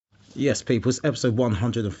Yes, people, it's episode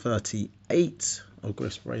 138 of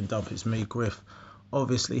Griff's Brain Dump. It's me, Griff.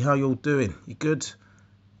 Obviously, how you all doing? You good?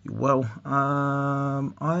 You well?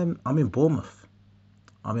 I'm in Bournemouth.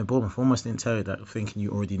 I'm in Bournemouth. Almost didn't tell you that, thinking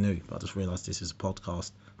you already knew, but I just realised this is a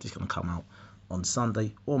podcast. It's going to come out on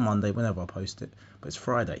Sunday or Monday, whenever I post it. But it's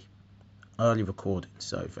Friday, early recording.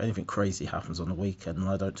 So if anything crazy happens on the weekend and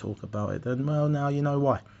I don't talk about it, then well, now you know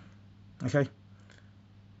why. Okay.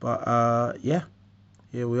 But yeah,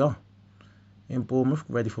 here we are. In Bournemouth,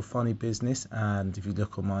 ready for funny business. And if you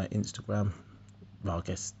look on my Instagram, well, I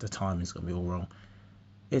guess the timing's gonna be all wrong.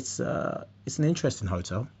 It's an interesting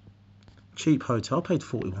hotel, cheap hotel. Paid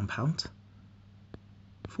 £41.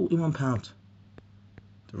 £41.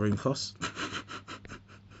 The room cost.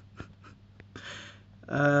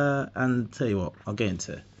 And tell you what, I'll get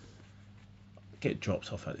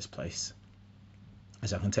dropped off at this place.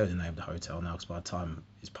 As I can tell you the name of the hotel now, because by the time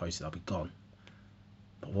it's posted, I'll be gone.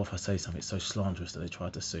 But what if I say something so slanderous that they try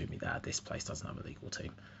to sue me that this place doesn't have a legal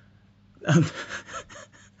team?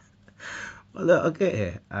 Well, look, I'll get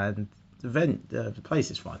here, and the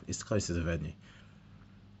place is fine. It's close to the venue.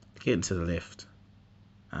 Get into the lift,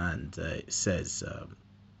 and it says, I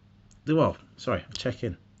check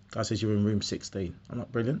in. Guy says you're in room 16. I'm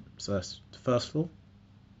like, brilliant. So that's the first floor.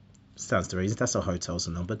 Stands to reason. That's how hotels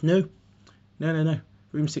are numbered. No.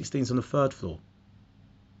 Room 16 is on the third floor.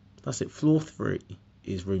 That's it. Floor 3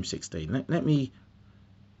 is room 16. Let me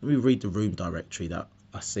read the room directory that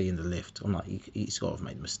I see in the lift. I'm like, he's got to have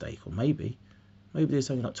made a mistake, or maybe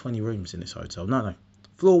there's only like 20 rooms in this hotel. No.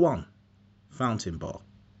 Floor 1, fountain bar.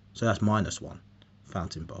 So that's -1,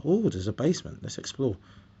 fountain bar. Oh, there's a basement. Let's explore.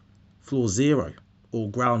 Floor 0, or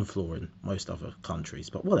ground floor in most other countries,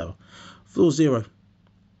 but whatever. Floor 0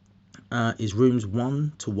 is rooms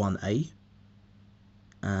 1 to 1A,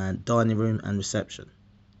 and dining room and reception.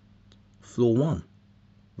 Floor 1,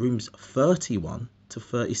 rooms 31 to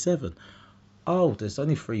 37. Oh, there's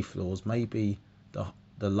only 3 floors. Maybe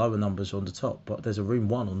the lower numbers are on the top, but there's a room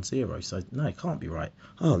 1 on 0, so no, it can't be right.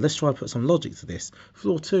 Oh, let's try to put some logic to this.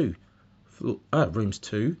 Floor 2, rooms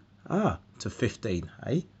 2 to 15,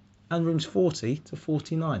 and rooms 40 to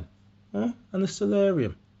 49. And the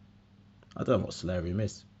solarium. I don't know what solarium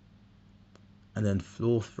is. And then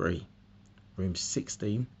floor 3, rooms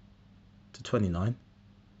 16 to 29,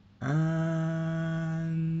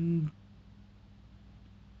 and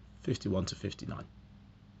 51 to 59.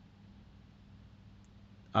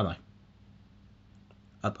 I know.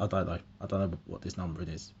 I don't know. I don't know what this numbering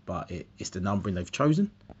is, but it's the numbering they've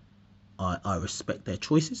chosen. I respect their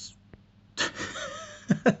choices.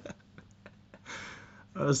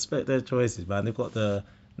 I respect their choices, man. They've got the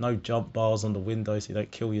no jump bars on the window, so you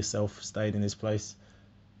don't kill yourself staying in this place.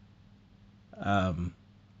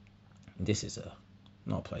 This is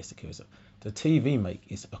not a place to kill yourself. The TV make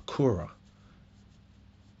is Acura.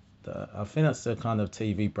 I think that's the kind of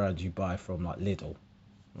TV brand you buy from like Lidl,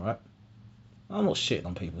 right? I'm not shitting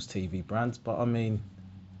on people's TV brands, but I mean,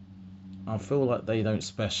 I feel like they don't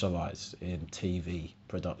specialise in TV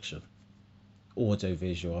production, audio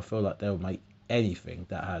visual. I feel like they'll make anything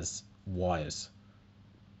that has wires.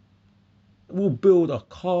 We'll build a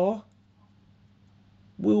car.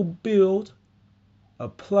 We'll build a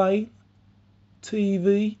plane,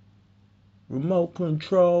 TV, remote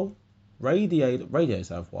control, radiators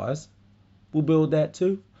have wires. We'll build that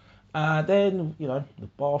too. Then, the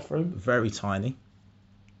bathroom, very tiny.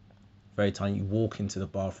 Very tiny. You walk into the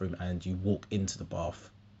bathroom and you walk into the bath.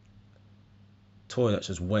 Toilet's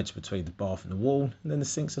just wedged between the bath and the wall, and then the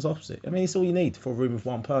sink's just opposite. I mean, it's all you need for a room of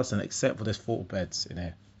one person, except for there's 4 beds in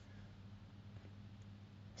here.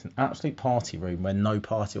 It's an absolute party room where no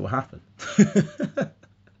party will happen.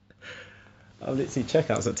 I'm literally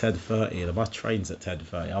checkouts at 10:30 and my train's at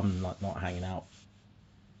 10:30. I'm like not hanging out,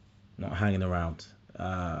 not hanging around.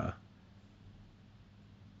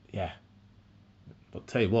 Yeah, but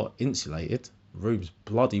tell you what, insulated room's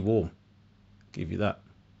bloody warm. Give you that.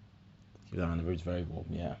 And the room's very warm.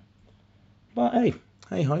 Yeah. But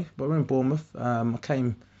hey ho. But we're in Bournemouth. I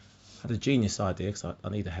had a genius idea because I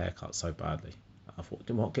need a haircut so badly. I thought,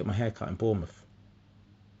 do what? Get my haircut in Bournemouth.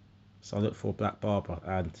 So I looked for a black barber,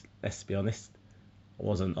 and let's be honest, I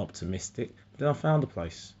wasn't optimistic. Then I found a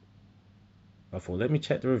place. I thought, let me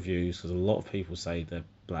check the reviews because a lot of people say they're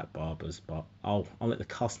black barbers, but I'll let the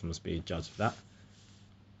customers be a judge of that.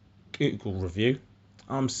 Google review.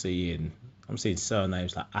 I'm seeing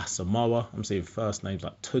surnames like Asamoah. I'm seeing first names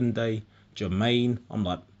like Tunde, Jermaine. I'm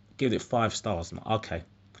like, give it 5 stars. I'm like, okay.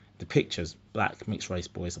 The pictures, black mixed race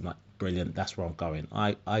boys. I'm like, brilliant. That's where I'm going.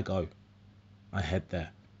 I go. I head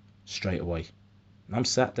there straight away. And I'm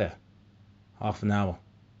sat there half an hour.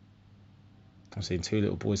 I've seen 2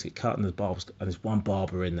 little boys get cut, and there's one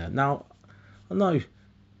barber in there. Now, I know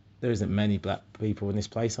there isn't many black people in this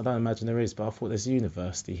place. I don't imagine there is, but I thought there's a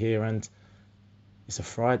university here, and it's a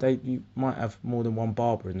Friday. You might have more than one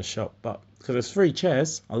barber in the shop, but because there's 3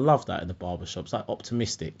 chairs, I love that in the barber shop. It's like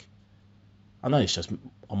optimistic. I know it's just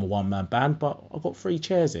I'm a one-man band, but I've got 3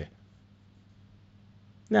 chairs here.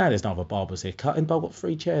 Now there's no other barbers here cutting, but I've got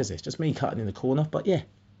 3 chairs here. It's just me cutting in the corner, but yeah,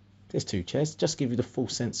 there's 2 chairs. Just give you the full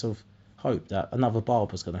sense of hope that another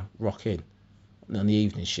barber's going to rock in on the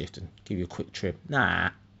evening shift and give you a quick trim.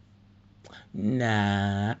 Nah,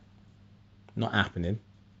 not happening.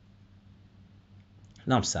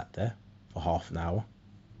 And I'm sat there for half an hour,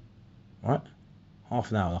 right?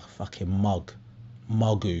 Half an hour like a fucking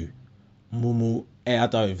mugu, mumu. I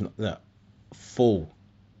don't even look. Fool,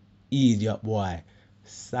 idiot boy.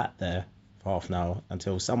 Sat there for half an hour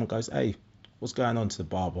until someone goes, "Hey, what's going on to the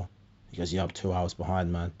barber?" He goes, "Yeah, I'm 2 hours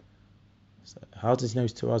behind, man." So, how does he know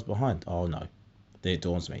he's 2 hours behind? Oh no, then it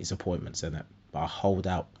dawns me, it's appointments, isn't it? But I hold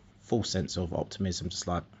out full sense of optimism, just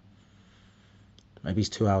like maybe he's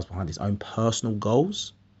 2 hours behind his own personal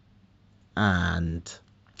goals, and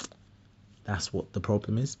that's what the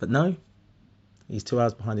problem is. But no, he's 2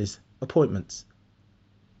 hours behind his appointments.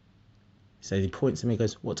 So he points to me and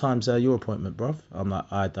goes, "What time's your appointment, bruv?" I'm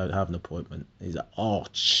like, "I don't have an appointment." He's like, "Oh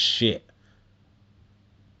shit."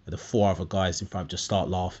 And the 4 other guys in front just start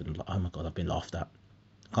laughing. I'm like, "Oh my god, I've been laughed at.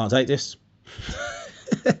 Can't take this."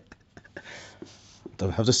 Don't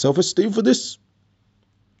have the self-esteem for this.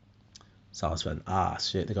 So I was went,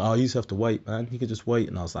 shit. They go, "Oh, you just have to wait, man. You can just wait."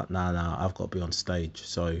 And I was like, nah, I've got to be on stage.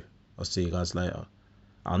 So I'll see you guys later.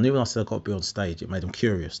 I knew when I said I've got to be on stage, it made them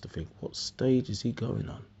curious to think, what stage is he going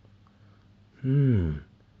on?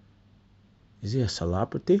 Is he a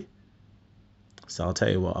celebrity? So I'll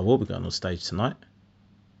tell you what, I will be going on stage tonight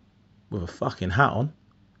with a fucking hat on.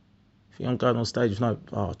 If you think I'm going on stage with no,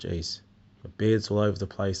 oh jeez, my beard's all over the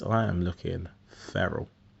place. I am looking feral.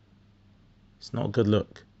 It's not a good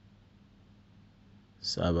look.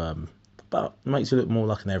 So, but it makes you look more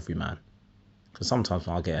like an everyman. Because sometimes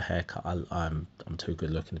when I get a haircut, I'm too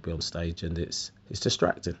good looking to be on stage, and it's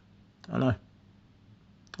distracting. I know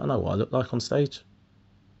what I look like on stage.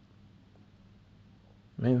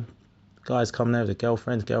 I mean, guys come there with their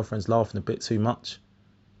girlfriends laughing a bit too much,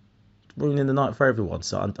 ruining the night for everyone.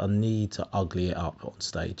 So I need to ugly it up on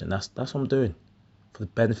stage, and that's what I'm doing for the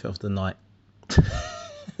benefit of the night.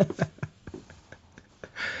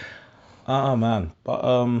 Man,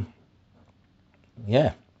 but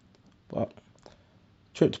yeah, but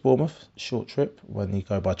trip to Bournemouth, short trip when you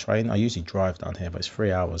go by train. I usually drive down here, but it's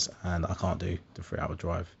 3 hours, and I can't do the 3-hour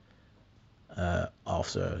drive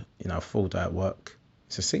after a full day at work.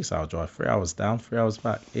 It's a 6-hour drive, 3 hours down, 3 hours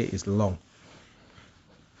back. It is long.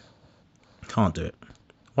 Can't do it.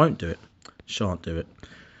 Won't do it. Shan't do it.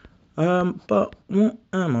 But what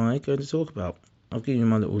am I going to talk about? I've given you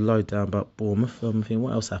my little lowdown about Bournemouth. I think,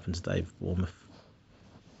 what else happened today with Bournemouth?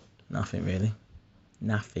 Nothing really.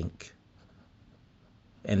 Nothing.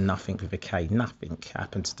 And nothing with a K. Nothing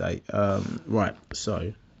happened today. Right,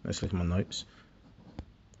 so let's look at my notes.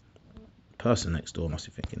 Person next door must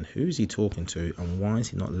be thinking, who is he talking to, and why is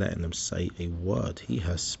he not letting them say a word? He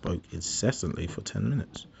has spoke incessantly for 10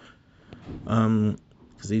 minutes.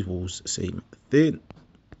 Because these walls seem thin.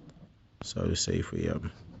 So let's see if we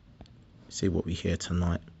see what we hear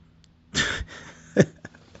tonight.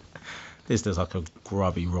 There's like a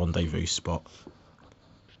grubby rendezvous spot.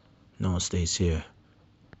 No one stays here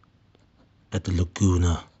at the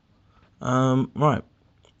Laguna. Right.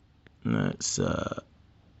 Let's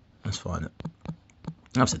find it.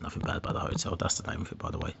 I've said nothing bad about the hotel. That's the name of it,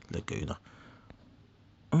 by the way, Laguna.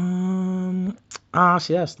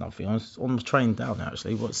 Actually, that's nothing. I was on the train down.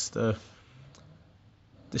 Actually, what's the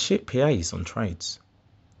shit PAs on trains?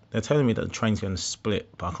 They're telling me that the train's going to split,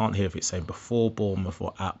 but I can't hear if it's saying before Bournemouth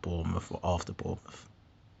or at Bournemouth or after Bournemouth.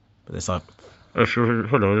 But it's like,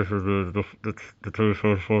 hello, this is the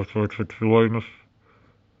 244 Weymouth.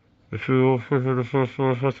 If you're the first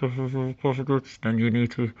 5 carriages, then you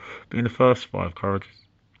need to be in the first 5 carriages.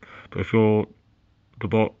 But if you're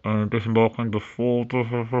disembarking before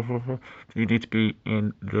you need to be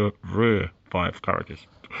in the rear 5 carriages.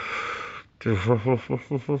 This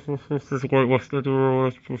is a Great Western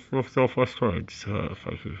South West trains.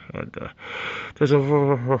 Thank you. And there's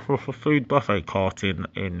a food buffet cart in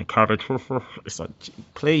the carriage. It's like,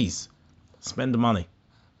 please spend the money.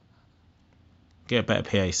 Get a better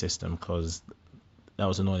PA system, because that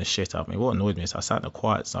was annoying the shit out of me. What annoyed me is I sat in a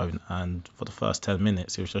quiet zone, and for the first 10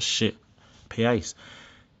 minutes it was just shit PAs.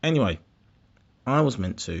 Anyway, I was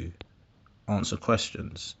meant to answer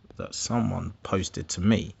questions that someone posted to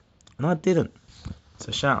me And I didn't.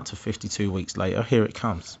 So shout out to 52 weeks later. Here it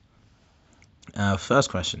comes. First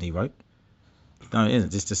question he wrote. No, it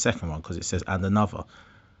isn't. It's the second one because it says and another.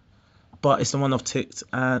 But it's the one I've clicked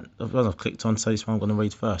on, so this one I'm going to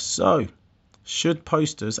read first. So, should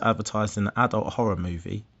posters advertised in an adult horror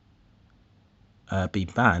movie be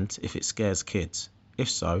banned if it scares kids? If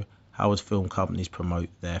so, how would film companies promote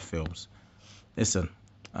their films? Listen,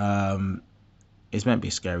 it's meant to be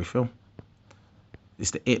a scary film.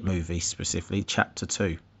 It's the It movie specifically, Chapter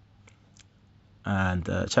 2. And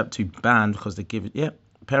Chapter 2 banned because they give it,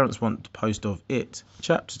 parents want the poster of It,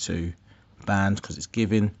 Chapter 2 banned because it's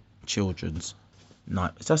giving children's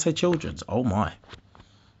nightmares. Did I say children's? Oh my.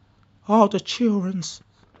 Oh, the children's.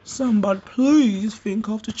 Somebody please think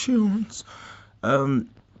of the children's.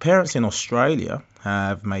 Parents in Australia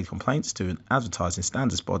have made complaints to an advertising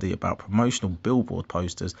standards body about promotional billboard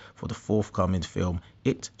posters for the forthcoming film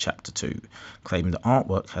It Chapter 2, claiming the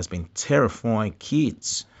artwork has been terrifying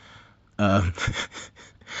kids. You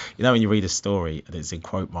know when you read a story and it's in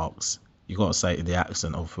quote marks, you got to say it in the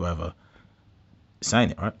accent of whoever is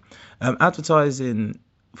saying it, right? Advertising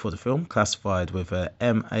for the film, classified with a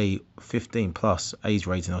MA15 plus age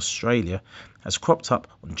rating in Australia, has cropped up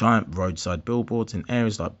on giant roadside billboards in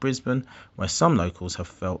areas like Brisbane, where some locals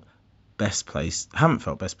haven't felt best placed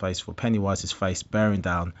for Pennywise's face bearing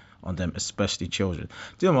down on them, especially children.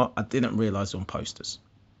 Do you know what? I didn't realise on posters.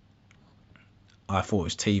 I thought it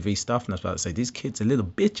was TV stuff, and I was about to say, these kids are little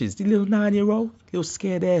bitches, these little 9-year-old, little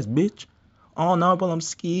scared ass bitch. Oh no, but I'm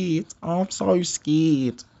scared. I'm so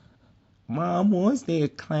scared. Mom, why is there a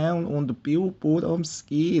clown on the billboard? I'm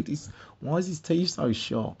scared. Why is his teeth so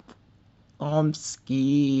sharp? I'm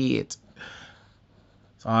scared.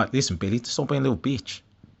 So, listen, Billy, stop being a little bitch.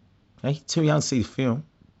 Okay, you're too young to see the film.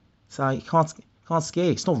 So you can't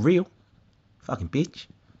scare. It's not real. Fucking bitch.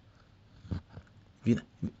 If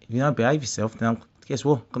you don't behave yourself, then guess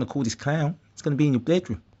what? I'm gonna call this clown. It's gonna be in your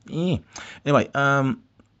bedroom. Yeah. Anyway,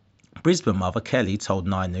 Brisbane mother Kelly told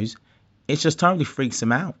Nine News, it just totally freaks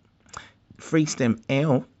them out. Freaks them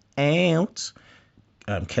out.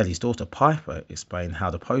 Kelly's daughter Piper explained how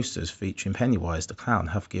the posters featuring Pennywise the clown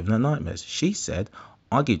have given her nightmares. She said,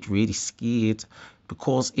 I get really scared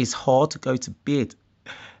because it's hard to go to bed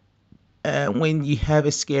when you have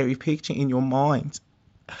a scary picture in your mind.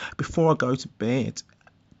 Before I go to bed,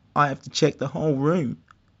 I have to check the whole room.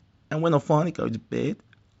 And when I finally go to bed,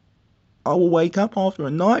 I will wake up after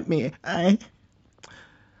a nightmare.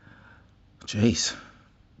 Jeez.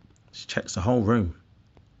 She checks the whole room.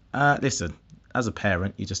 Listen, as a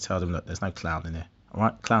parent, you just tell them that there's no clown in there.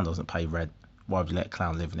 Alright? Clown doesn't pay rent. Why would you let a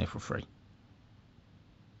clown live in there for free?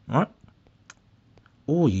 Alright?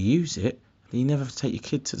 Or you use it, then you never have to take your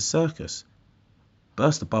kid to the circus.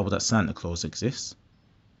 Burst the bubble that Santa Claus exists.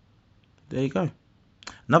 There you go.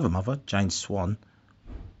 Another mother, Jane Swan,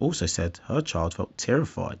 also said her child felt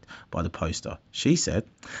terrified by the poster. She said,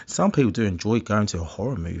 some people do enjoy going to a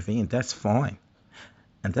horror movie, and that's fine.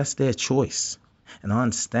 And that's their choice. And I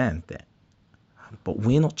understand that. But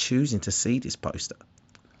we're not choosing to see this poster.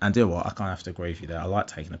 And do what? I can't have to agree with you there. I like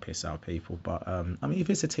taking a piss out of people. But, I mean, if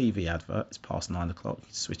it's a TV advert, it's past 9 o'clock,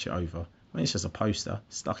 you switch it over. When it's just a poster,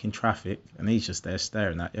 stuck in traffic, and he's just there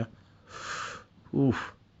staring at you.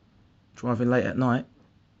 Oof. Driving late at night.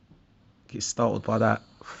 Get startled by that.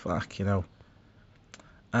 Fucking hell.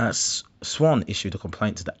 Swan issued a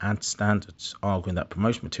complaint to the ad standards, arguing that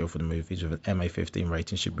promotion material for the movies with an MA15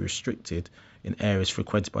 rating should be restricted in areas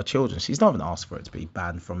frequented by children. She's not even asked for it to be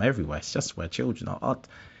banned from everywhere. It's just where children are.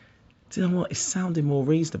 Do you know what? It sounded more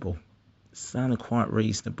reasonable. It sounded quite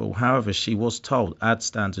reasonable. However, she was told ad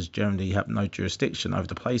standards generally have no jurisdiction over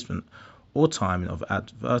the placement or timing of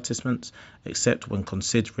advertisements, except when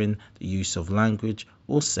considering the use of language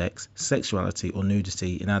or sex, sexuality or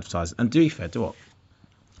nudity in advertising. And to be fair,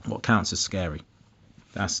 what counts as scary?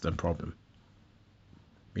 That's the problem.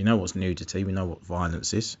 We know what's nudity, we know what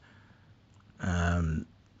violence is.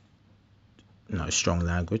 Strong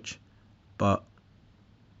language,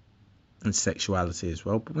 and sexuality as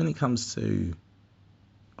well. But when it comes to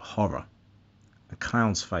horror, a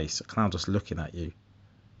clown's face, a clown just looking at you.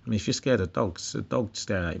 I mean, if you're scared of dogs, a dog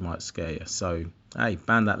staring at you might scare you. So, hey,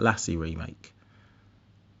 ban that Lassie remake.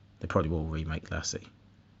 They probably will remake Lassie,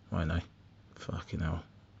 won't they? Fucking hell.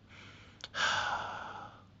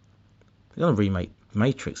 They're going to remake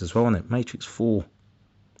Matrix as well, isn't it? Matrix 4.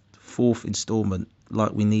 The fourth installment,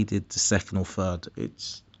 like we needed the second or third.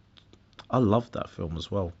 I love that film as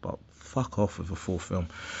well, but fuck off with a fourth film.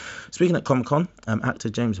 Speaking at Comic-Con, actor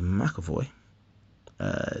James McAvoy,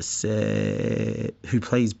 who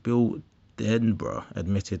plays Bill Denborough,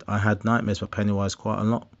 admitted, I had nightmares about Pennywise quite a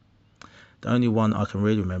lot. The only one I can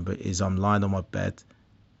really remember is I'm lying on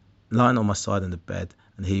my side in the bed,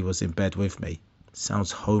 and he was in bed with me.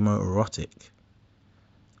 Sounds homoerotic.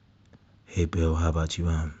 Hey Bill, how about you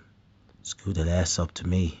scoot that ass up to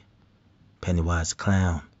me? Pennywise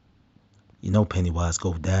clown. You know Pennywise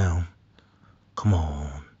go down. Come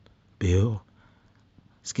on, Bill.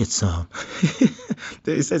 Let's get some.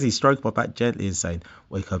 It says he stroked my back gently and saying,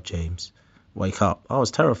 "Wake up, James. Wake up." I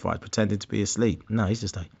was terrified, pretending to be asleep. No, he's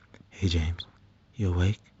just like, "Hey, James, you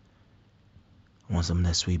awake? I want some of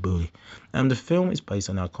that sweet booty." The film is based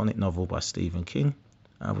on an iconic novel by Stephen King,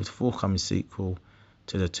 with a forthcoming sequel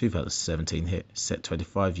to the 2017 hit, set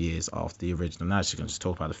 25 years after the original. Now she's going to just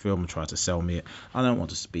talk about the film and try to sell me it. I don't want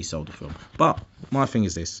to be sold the film. But my thing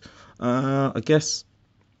is this. I guess,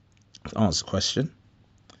 to answer the question,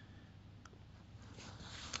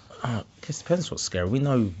 I guess it depends what's scary. We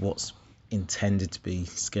know what's intended to be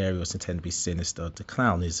scary, what's intended to be sinister. The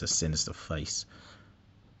clown is a sinister face.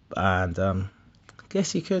 And I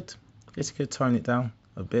guess you could tone it down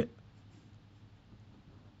a bit.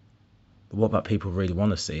 But what about people who really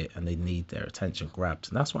want to see it and they need their attention grabbed?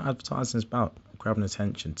 And that's what advertising is about, grabbing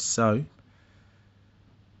attention. So,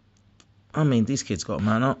 I mean, these kids got to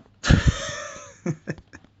man up.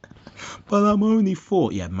 But I'm only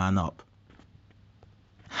 4. Yeah, man up.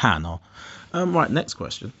 Hannah. Right, next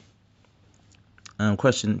question.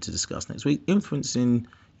 Question to discuss next week. Influencing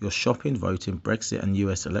your shopping, voting, Brexit and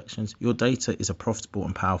US elections, your data is a profitable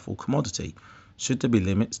and powerful commodity. Should there be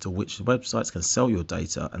limits to which websites can sell your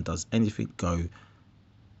data, and does anything go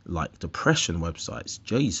like depression websites?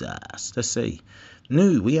 Jesus. Let's see.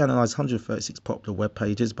 New. We analysed 136 popular web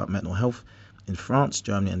pages about mental health in France,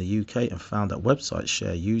 Germany and the UK, and found that websites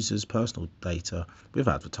share users' personal data with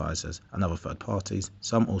advertisers and other third parties.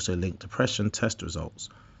 Some also link depression test results.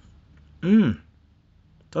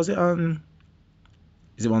 Does it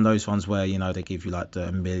is it one of those ones where, you know, they give you like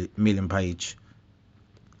the million page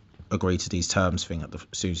agree to these terms thing as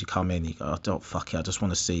soon as you come in, you go, "Oh, don't fuck it, I just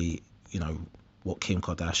want to see, you know, what Kim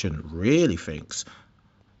Kardashian really thinks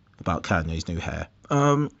about Kanye's new hair."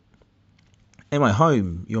 Anyway,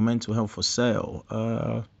 home, your mental health for sale.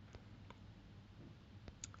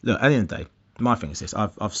 Look, at the end of the day, my thing is this: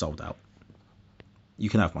 I've sold out. You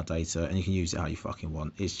can have my data and you can use it how you fucking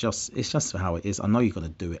want. It's just how it is. I know you're gonna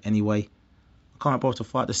do it anyway. I can't bother to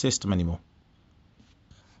fight the system anymore.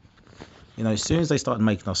 You know, as soon as they started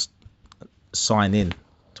making us sign in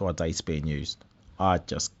to our data being used, I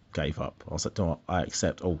just gave up. I was like, "No, I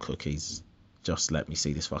accept all cookies. Just let me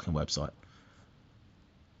see this fucking website.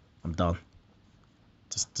 I'm done.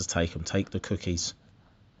 Just take them. Take the cookies."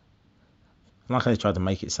 Like I tried to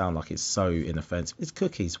make it sound like it's so inoffensive. It's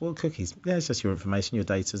cookies. What cookies? Yeah, it's just your information, your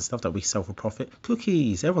data and stuff that we sell for profit.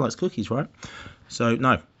 Cookies. Everyone likes cookies, right? So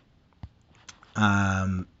no.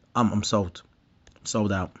 I'm sold.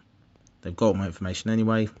 Sold out. They've got my information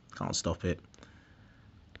anyway. Can't stop it.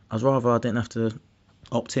 I'd rather I didn't have to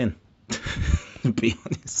opt in. To be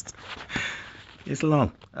honest. It's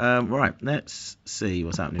long. Right, let's see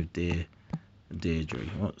what's happening with Deirdre.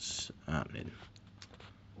 What's happening?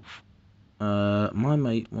 My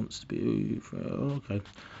mate wants to be... Okay.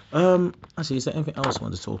 Actually, is there anything else I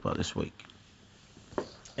want to talk about this week?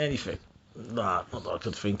 Anything? Nah, not that I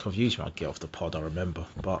could think of. Usually I get off the pod, I remember.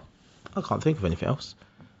 But I can't think of anything else.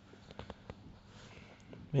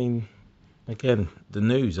 I mean, again, the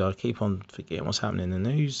news. I keep on forgetting what's happening in the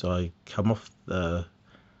news. I come off the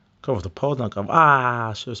pod and I go,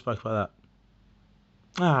 I should have spoke about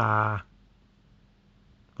that.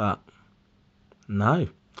 But no.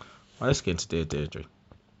 Right, let's get into Dear Deirdre.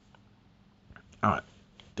 Alright,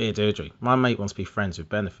 Dear Deirdre. My mate wants to be friends with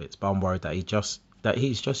benefits, but I'm worried that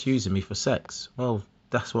he's just using me for sex. Well,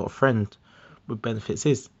 that's what a friend with benefits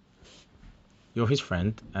is. You're his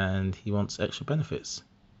friend and he wants extra benefits.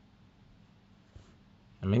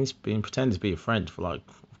 I mean, he's been pretending to be a friend for like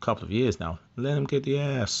a couple of years now. Let him get the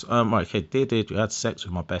ass. Right, okay, Dear Deirdre, I had sex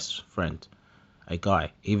with my best friend, a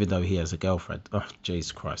guy, even though he has a girlfriend. Oh,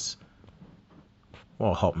 Jesus Christ.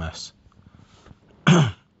 What a hot mess.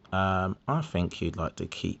 I think he'd like to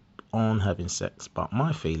keep on having sex, but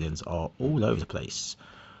my feelings are all over the place.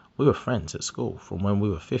 We were friends at school from when we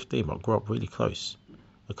were 15, but grew up really close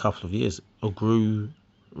grew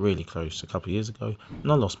really close a couple of years ago,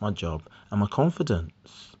 and I lost my job and my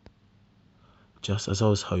confidence. Just as I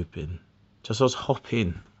was hoping.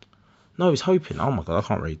 No, he's hoping. Oh my God, I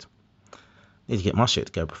can't read. Need to get my shit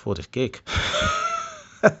together before this gig.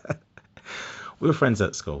 We were friends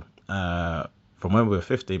at school from when we were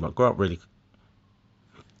 15, but grew up really...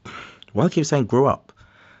 Why do I keep saying grew up?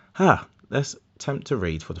 Let's attempt to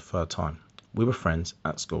read for the third time. We were friends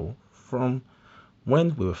at school from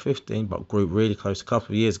When we were 15, but grew really close a couple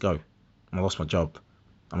of years ago. I lost my job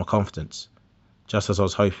and my confidence, just as I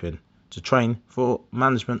was hoping, to train for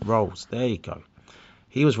management roles. There you go.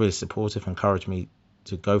 He was really supportive and encouraged me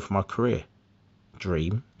to go for my career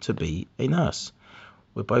dream to be a nurse.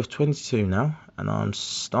 We're both 22 now, and I'm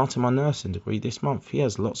starting my nursing degree this month. He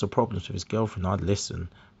has lots of problems with his girlfriend. I'd listen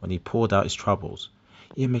when he poured out his troubles.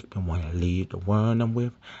 You make me want to leave the one I'm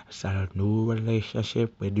with, start a new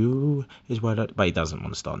relationship with you. Is what but he doesn't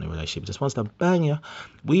want to start a new relationship. He just wants to bang you.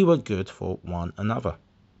 We were good for one another.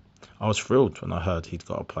 I was thrilled when I heard he'd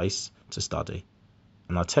got a place to study,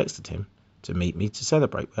 and I texted him to meet me to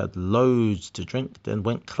celebrate. We had loads to drink, then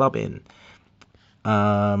went clubbing.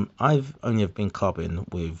 I've only been clubbing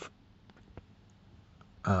with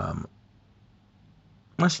actually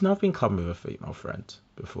no, I've been clubbing with a female friend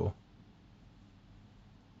before.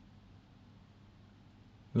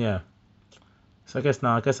 Yeah. So I guess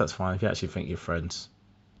that's fine if you actually think you're friends.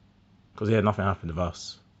 Because yeah, nothing happened with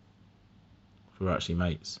us. We were actually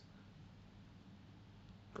mates.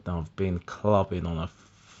 But now I've been clubbing on a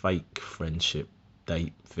fake friendship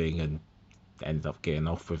date thing and ended up getting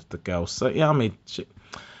off with the girl. So yeah, I mean, shit.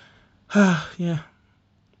 Yeah,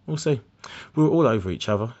 we'll see. We were all over each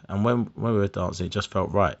other, and when we were dancing, it just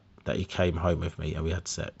felt right that he came home with me and we had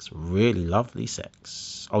sex. Really lovely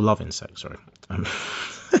sex. Oh, loving sex, sorry.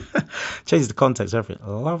 Changes the context, everything.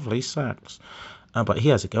 Lovely sex. But he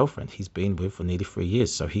has a girlfriend he's been with for nearly 3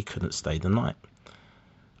 years, so he couldn't stay the night.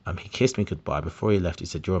 He kissed me goodbye. Before he left, he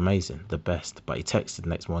said, "You're amazing, the best." But he texted the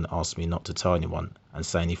next morning, asked me not to tell anyone, and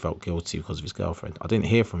saying he felt guilty because of his girlfriend. I didn't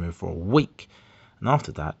hear from him for a week. And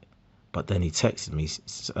after that, but then he texted me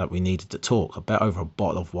that we needed to talk. I bet over a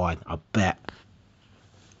bottle of wine. I bet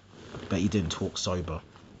he didn't talk sober.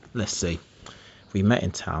 Let's see. We met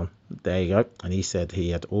in town. There you go. And he said he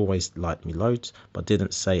had always liked me loads, but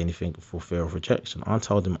didn't say anything for fear of rejection. I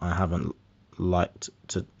told him I haven't liked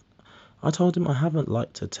to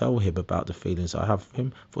tell him about the feelings I have for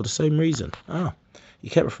him for the same reason. He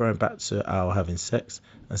kept referring back to our having sex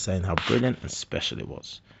and saying how brilliant and special it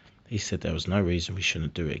was. He said there was no reason we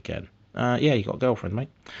shouldn't do it again. Yeah, you got a girlfriend, mate.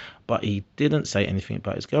 But he didn't say anything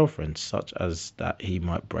about his girlfriend, such as that he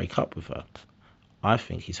might break up with her. I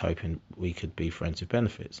think he's hoping we could be friends with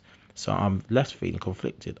benefits. So I'm left feeling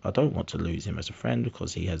conflicted. I don't want to lose him as a friend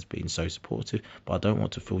because he has been so supportive, but I don't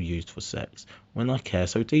want to feel used for sex. When I care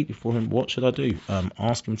so deeply for him, what should I do?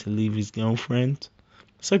 Ask him to leave his girlfriend?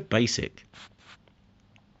 So basic.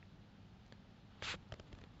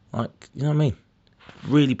 Like, you know what I mean?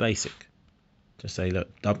 Really basic. Just say,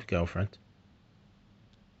 look, dump your girlfriend.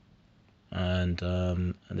 And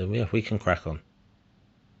then yeah, we can crack on.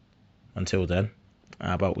 Until then,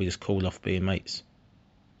 how about we just call off being mates?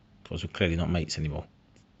 Because we're clearly not mates anymore.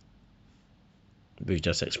 We've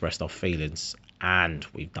just expressed our feelings and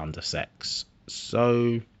we've done the sex.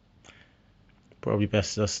 So, probably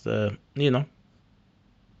best just,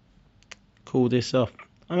 call this off.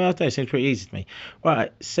 I mean, I don't know, it seems pretty easy to me.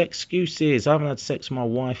 Right, sex excuses. I haven't had sex with my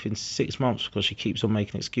wife in 6 months because she keeps on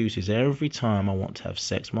making excuses. Every time I want to have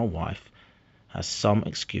sex, my wife has some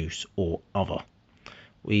excuse or other.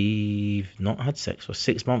 We've not had sex for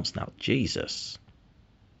 6 months now. Jesus.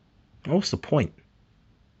 What's the point?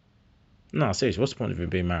 No, seriously, what's the point of him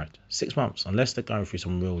being married? 6 months, unless they're going through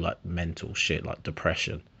some real like mental shit like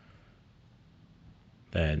depression,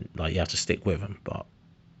 then like you have to stick with them. But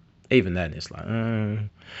even then, it's like,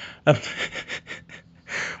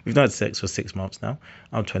 we've not had sex for 6 months now.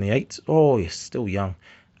 I'm 28. Oh, you're still young,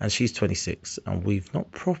 and she's 26, and we've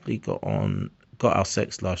not properly got our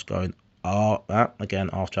sex life going.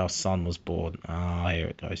 Again, after our son was born. Here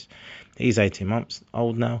it goes. He's 18 months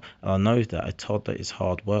old now, and I know that a toddler is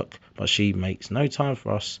hard work, but she makes no time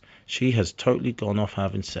for us. She has totally gone off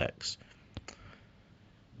having sex.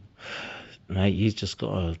 Mate, you just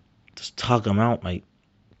gotta just tug them out, mate,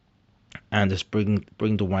 and just bring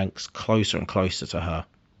the wanks closer and closer to her.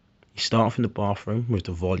 You start off in the bathroom with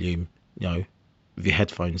the volume, with your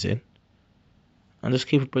headphones in, and just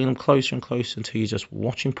keep bringing them closer and closer until you're just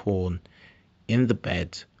watching porn in the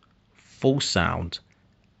bed, full sound,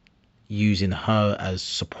 using her as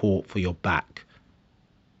support for your back.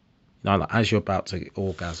 Like as you're about to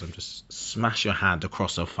orgasm, just smash your hand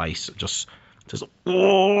across her face, just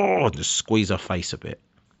squeeze her face a bit.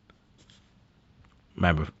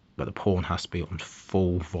 Remember, but the porn has to be on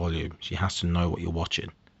full volume. She has to know what you're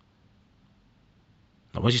watching.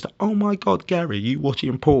 Like when she's like, "Oh my God, Gary, you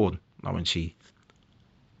watching porn?" Like when she,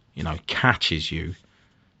 catches you,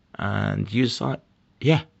 and you're just like,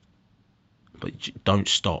 "Yeah," but don't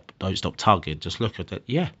stop tugging. Just look at it.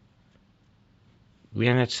 Yeah, we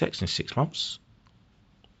ain't had sex in 6 months.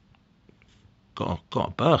 got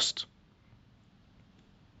to burst.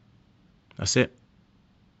 That's it.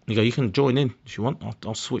 You go, you can join in if you want.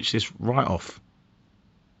 I'll switch this right off.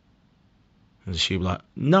 And she'll be like,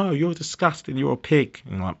 no, you're disgusting. You're a pig.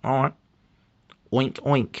 And I'm like, all right. Oink,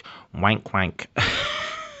 oink. Wank, wank.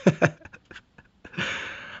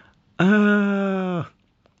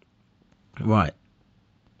 Right.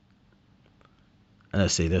 And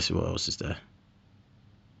let's see what else is there.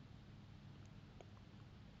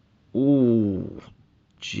 Ooh,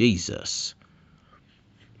 Jesus.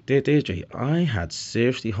 Dear Deirdre, I had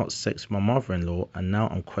seriously hot sex with my mother-in-law and now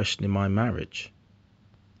I'm questioning my marriage.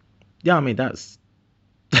 Yeah, I mean, that's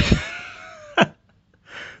that's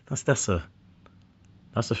a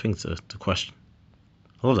thing to question.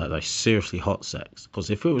 I love that, like, seriously hot sex. Because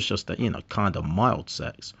if it was just that, kind of mild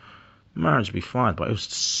sex, marriage would be fine, but it was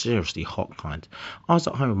the seriously hot kind. I was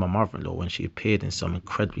at home with my mother-in-law when she appeared in some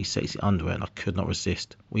incredibly sexy underwear and I could not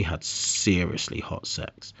resist. We had seriously hot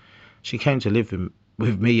sex. She came to live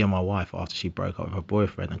with me and my wife after she broke up with her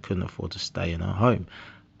boyfriend and couldn't afford to stay in her home.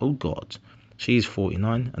 Oh God. She's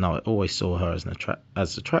 49 and I always saw her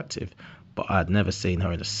as attractive, but I had never seen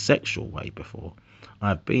her in a sexual way before. I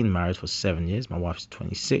have been married for 7 years. My wife's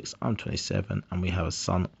 26, I'm 27, and we have a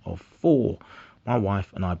son of 4. My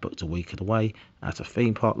wife and I booked a week away at a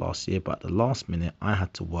theme park last year, but at the last minute I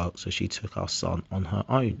had to work, so she took our son on her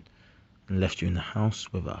own and left you in the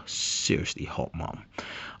house with a seriously hot mum.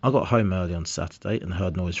 I got home early on Saturday and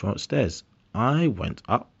heard noise from upstairs. I went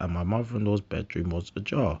up and my mother-in-law's bedroom was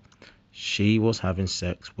ajar. She was having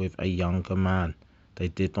sex with a younger man. They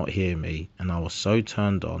did not hear me and I was so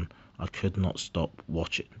turned on I could not stop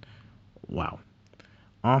watching. Wow.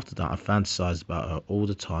 After that, I fantasized about her all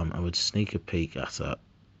the time and would sneak a peek at her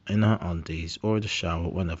in her undies or in the shower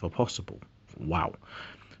whenever possible. Wow.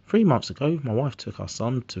 3 months ago, my wife took our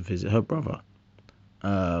son to visit her brother.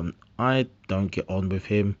 I don't get on with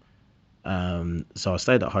him, so I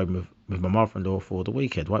stayed at home with my mother-in-law for the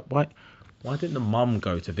weekend. Why didn't the mum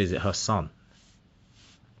go to visit her son?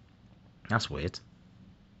 That's weird.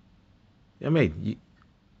 I mean,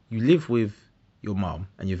 you live with your mum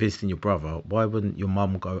and you're visiting your brother. Why wouldn't your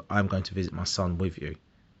mum go, I'm going to visit my son with you?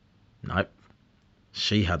 Nope.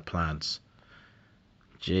 She had plans.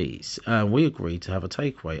 Jeez. We agreed to have a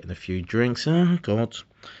takeaway and a few drinks. Oh, God.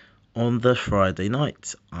 On the Friday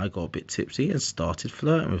night, I got a bit tipsy and started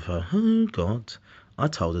flirting with her. Oh, God. I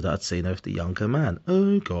told her that I'd seen her with the younger man.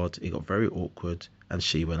 Oh, God. It got very awkward and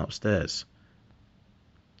she went upstairs.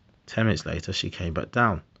 10 minutes later, she came back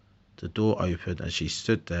down. The door opened and she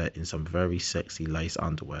stood there in some very sexy lace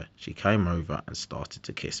underwear. She came over and started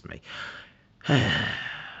to kiss me.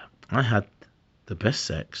 I had the best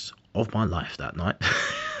sex of my life that night.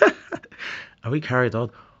 And we carried on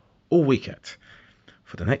all weekend.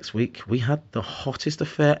 For the next week, we had the hottest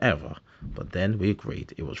affair ever, but then we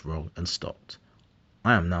agreed it was wrong and stopped.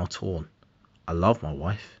 I am now torn. I love my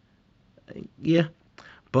wife. Yeah,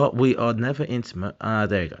 but we are never intimate.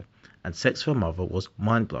 There you go. And sex with her mother was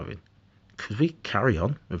mind-blowing. Could we carry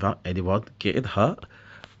on without anyone getting hurt?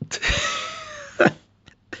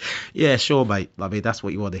 Yeah, sure, mate. I mean, that's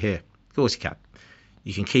what you want to hear. Of course you can.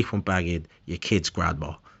 You can keep on banging your kid's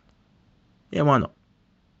grandma. Yeah, why not?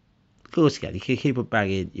 Of course you can. You can keep on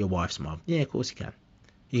banging your wife's mum. Yeah, of course you can.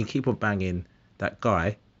 You can keep on banging that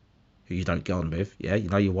guy who you don't get on with. Yeah, you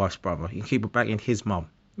know, your wife's brother. You can keep on banging his mum.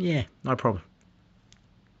 Yeah, no problem.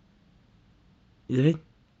 You know?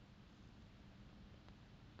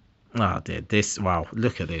 Oh, dear. Wow,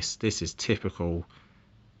 look at this. This is typical.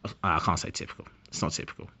 I can't say typical. It's not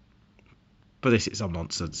typical. But this is some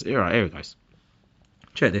nonsense. All right, here it goes.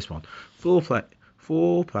 Check this one.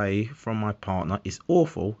 Foreplay from my partner is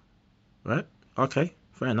awful. Right? Okay,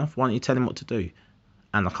 fair enough. Why don't you tell him what to do?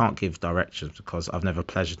 And I can't give directions because I've never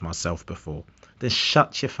pleasured myself before. Then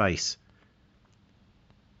shut your face.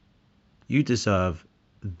 You deserve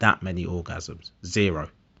that many orgasms. 0.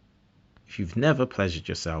 If you've never pleasured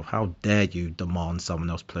yourself, how dare you demand someone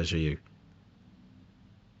else pleasure you?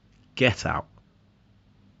 Get out.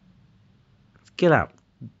 Get out.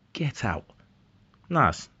 Get out.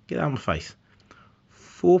 Nice. Get out of my face.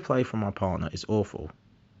 Foreplay from my partner is awful.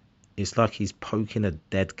 It's like he's poking a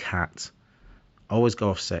dead cat. I always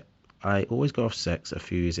go off sex a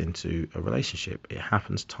few years into a relationship. It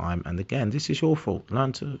happens time and again. This is your fault.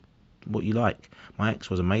 Learn to what you like. My ex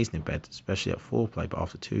was amazing in bed, especially at foreplay, but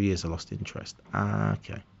after 2 years I lost interest.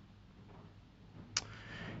 Okay.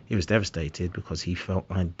 He was devastated because he felt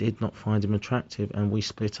I did not find him attractive and we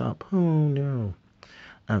split up. Oh no.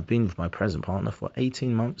 I've been with my present partner for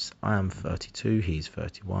 18 months. I am 32, he's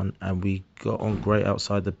 31, and we got on great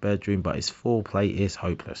outside the bedroom, but his foreplay is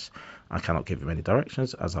hopeless. I cannot give him any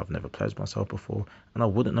directions as I've never pledged myself before, and I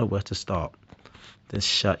wouldn't know where to start. Then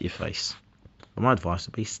shut your face. But my advice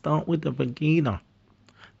would be start with the beginner.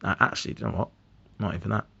 Now, actually, you know what? Not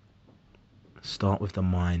even that. Start with the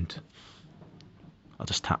mind. I'll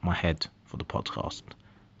just tap my head for the podcast.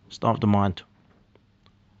 Start with the mind.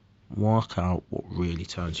 Work out what really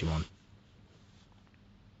turns you on.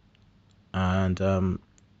 And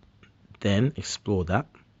then explore that.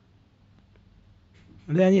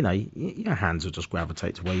 And then, your hands will just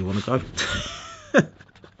gravitate to where you want to go.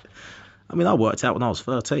 I mean, I worked out when I was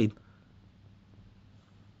 13.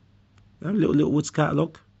 Little Woods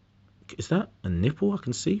catalogue. Is that a nipple I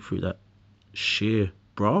can see through that sheer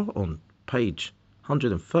bra on page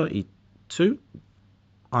 132?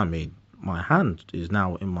 I mean, my hand is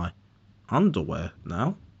now in my underwear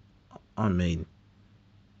now. I mean,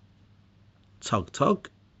 tug.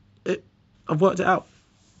 I've worked it out.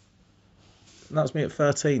 And that's me at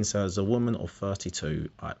 13. So as a woman of 32,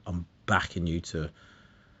 I'm backing you to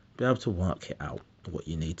be able to work it out, what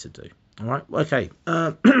you need to do. All right. Okay.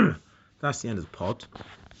 That's the end of the pod.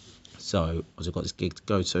 So as I've got this gig to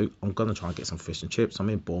go to, I'm going to try and get some fish and chips. I'm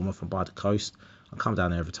in Bournemouth. I'm by the coast. I come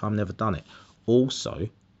down there every time. Never done it. Also,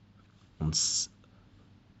 on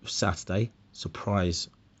Saturday, surprise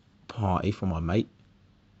party for my mate.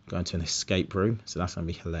 Going to an escape room. So that's going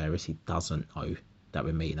to be hilarious. He doesn't know that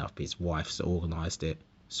we're meeting up. His wife's organised it.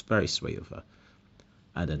 It's very sweet of her.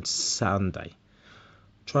 And then Sunday,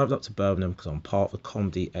 travelled up to Birmingham because I'm part of the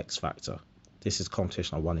Comedy X Factor. This is a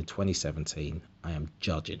competition I won in 2017. I am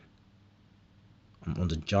judging. I'm on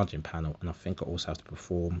the judging panel, and I think I also have to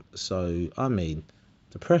perform. So, I mean,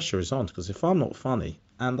 the pressure is on, because if I'm not funny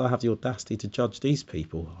and I have the audacity to judge these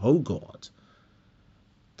people, oh God.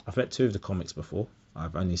 I've met 2 of the comics before.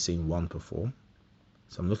 I've only seen 1 perform.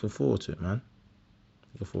 So I'm looking forward to it, man.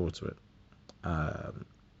 Looking forward to it.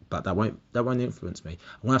 But that won't influence me.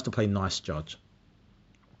 I'm going to have to play nice judge.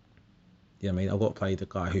 You know what I mean? I've got to play the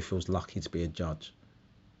guy who feels lucky to be a judge.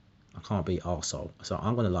 I can't be arsehole. So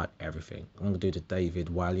I'm going to like everything. I'm going to do the David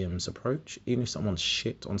Walliams approach. Even if someone's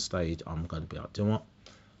shit on stage, I'm going to be like, do you know what?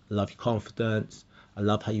 I love your confidence. I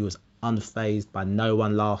love how you was unfazed by no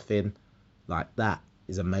one laughing. Like, that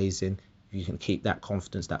is amazing. If you can keep that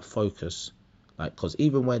confidence, that focus. Like, because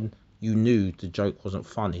even when you knew the joke wasn't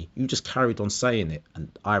funny, you just carried on saying it.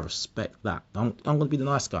 And I respect that. I'm going to be the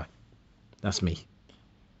nice guy. That's me.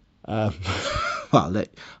 Well, I'll let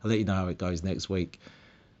you know how it goes next week.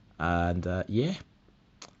 And yeah,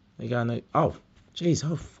 they're going. Oh, geez,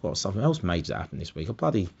 I forgot something else major that happened this week. I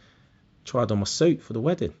bloody tried on my suit for the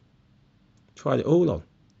wedding. Tried it all on.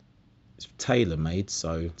 It's tailor made,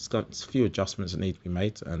 so it's got a few adjustments that need to be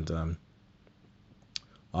made. And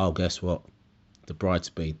oh, guess what? The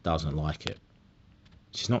bridesmaid doesn't like it.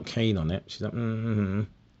 She's not keen on it. She's like,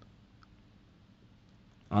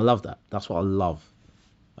 I love that. That's what I love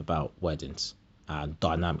about weddings and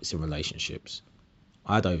dynamics in relationships.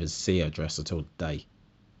 I don't even see her dress until the day.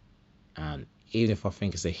 And even if I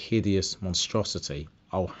think it's a hideous monstrosity,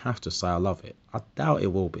 I'll have to say I love it. I doubt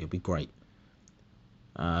it will be. It'll be great.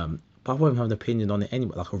 But I won't have an opinion on it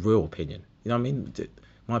anyway, like a real opinion. You know what I mean?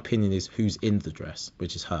 My opinion is who's in the dress,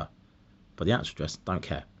 which is her. But the actual dress, don't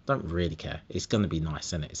care. Don't really care. It's going to be nice,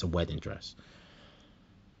 isn't it? It's a wedding dress.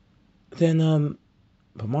 Then,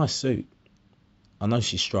 but my suit, I know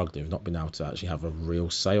she's struggling with not being able to actually have a real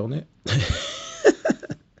say on it.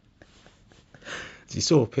 She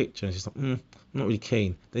saw a picture and she's like, I'm not really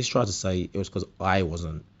keen. They tried to say it was because I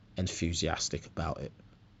wasn't enthusiastic about it.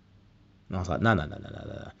 And I was like, no.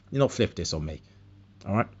 You're not flip this on me.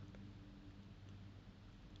 All right?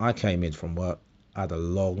 I came in from work. I had a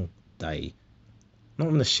long day. Not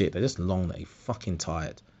in the shit, they're just long day. Fucking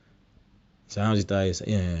tired. So how's your day? I said,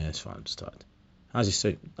 yeah, it's fine. I'm just tired. How's your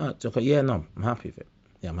suit? Oh, okay. Yeah, no, I'm happy with it.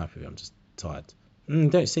 Yeah, I'm happy with it. I'm just tired. You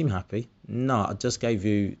don't seem happy. No, I just gave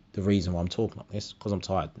you the reason why I'm talking like this, because I'm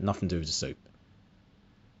tired. Nothing to do with the suit.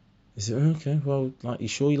 He said, okay, well, like, you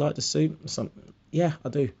sure you like the suit? Yeah, I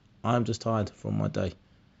do. I'm just tired from my day.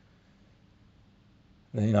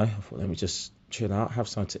 And, I thought, let me just chill out, have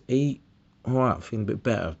something to eat. All right, I'm feeling a bit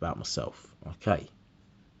better about myself. Okay.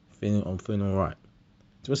 I'm feeling all right.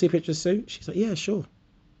 Do you want to see a picture of the suit? She's like, yeah, sure.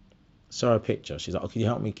 Saw her picture. She's like, oh, can you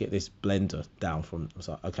help me get this blender down from... I was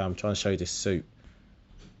like, okay, I'm trying to show you this suit.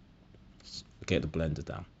 Get the blender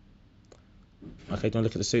down. Okay, do you want to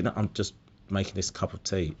look at the suit now? I'm just making this cup of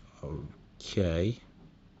tea. Okay.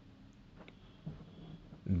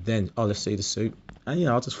 Then, let's see the suit. And,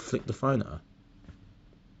 I'll just flick the phone at her.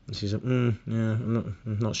 And she's like, yeah, I'm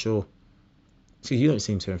not sure. So you don't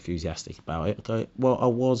seem too enthusiastic about it. I go, well, I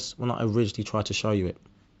was when I originally tried to show you it.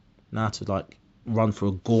 Now to like run through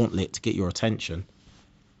a gauntlet to get your attention,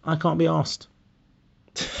 I can't be asked.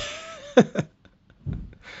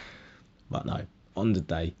 But no, on the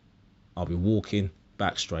day, I'll be walking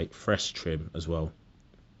back straight, fresh trim as well.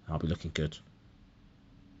 I'll be looking good.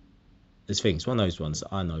 This thing's one of those ones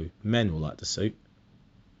that I know men will like the suit.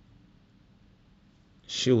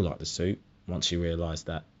 She'll like the suit once she realised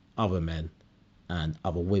that other men and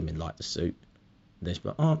other women like the suit. They're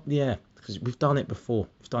like, oh yeah, because we've done it before.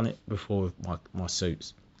 We've done it before with my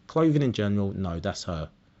suits. Clothing in general, no, that's her.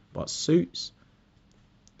 But suits,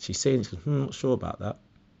 she's seen it. She goes, not sure about that.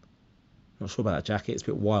 Not sure about that jacket. It's a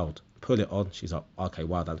bit wild. Put it on. She's like, okay,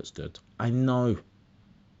 wow, that looks good. I know.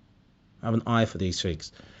 I have an eye for these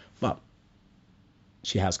things. But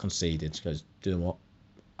she has conceded. She goes, do you know what?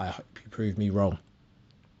 I hope you prove me wrong.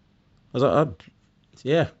 I was like,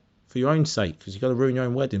 yeah, for your own sake, because you've got to ruin your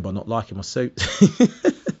own wedding by not liking my suit.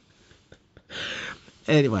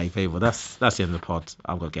 Anyway, people, that's the end of the pod.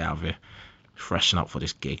 I've got to get out of here. Freshen up for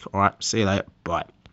this gig. All right, see you later. Bye.